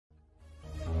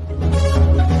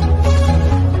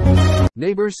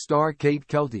Neighbours star Kate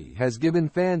Keltie has given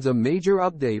fans a major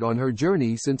update on her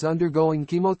journey since undergoing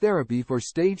chemotherapy for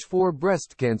stage 4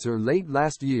 breast cancer late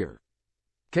last year.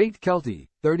 Kate Keltie,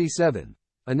 37,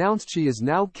 announced she is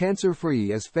now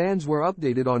cancer-free as fans were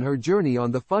updated on her journey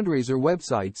on the fundraiser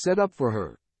website set up for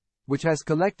her, which has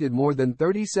collected more than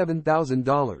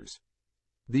 $37,000.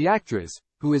 The actress,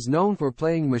 who is known for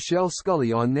playing Michelle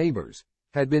Scully on Neighbours,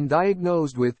 had been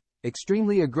diagnosed with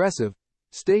extremely aggressive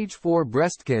stage 4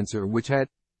 breast cancer, which had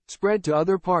spread to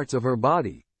other parts of her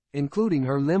body, including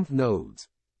her lymph nodes,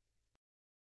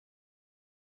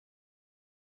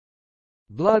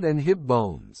 blood and hip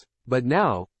bones. But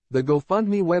now, the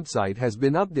GoFundMe website has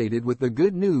been updated with the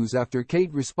good news after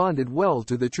Kate responded well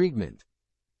to the treatment.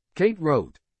 Kate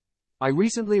wrote, "I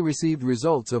recently received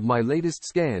results of my latest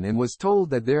scan and was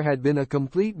told that there had been a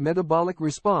complete metabolic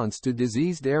response to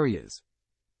diseased areas.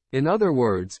 In other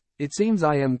words, it seems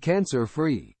I am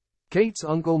cancer-free." Kate's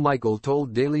uncle Michael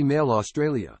told Daily Mail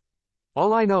Australia,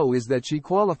 "All I know is that she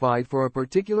qualified for a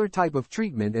particular type of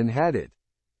treatment and had it.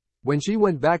 When she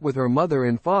went back with her mother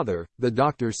and father, the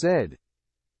doctor said,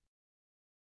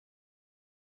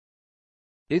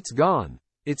 'It's gone.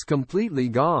 It's completely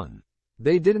gone.'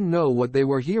 They didn't know what they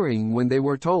were hearing when they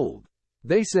were told.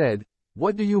 They said,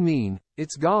 'What do you mean,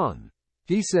 it's gone?'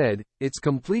 He said, 'It's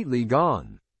completely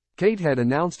gone.'" Kate had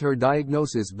announced her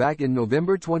diagnosis back in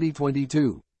November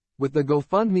 2022, with the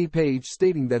GoFundMe page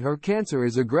stating that her cancer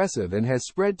is aggressive and has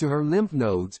spread to her lymph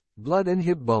nodes, blood and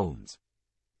hip bones.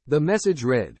 The message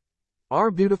read, "Our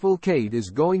beautiful Kate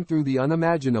is going through the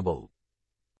unimaginable.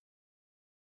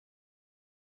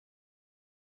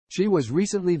 She was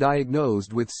recently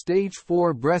diagnosed with stage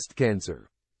 4 breast cancer.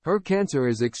 Her cancer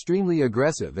is extremely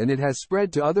aggressive and it has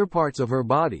spread to other parts of her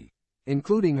body,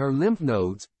 including her lymph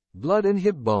nodes, blood and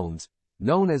hip bones,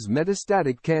 known as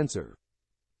metastatic cancer.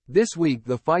 This week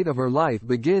the fight of her life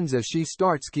begins as she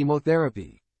starts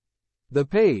chemotherapy." The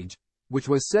page, which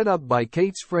was set up by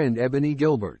Kate's friend Ebony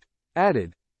Gilbert,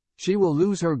 added, "She will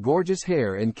lose her gorgeous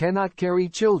hair and cannot carry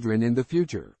children in the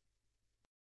future.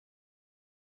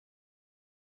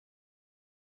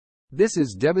 This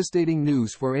is devastating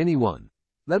news for anyone,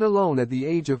 let alone at the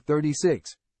age of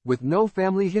 36, with no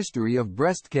family history of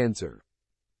breast cancer.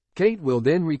 Kate will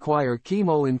then require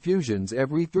chemo infusions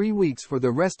every 3 weeks for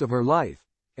the rest of her life,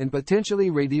 and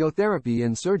potentially radiotherapy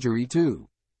and surgery too.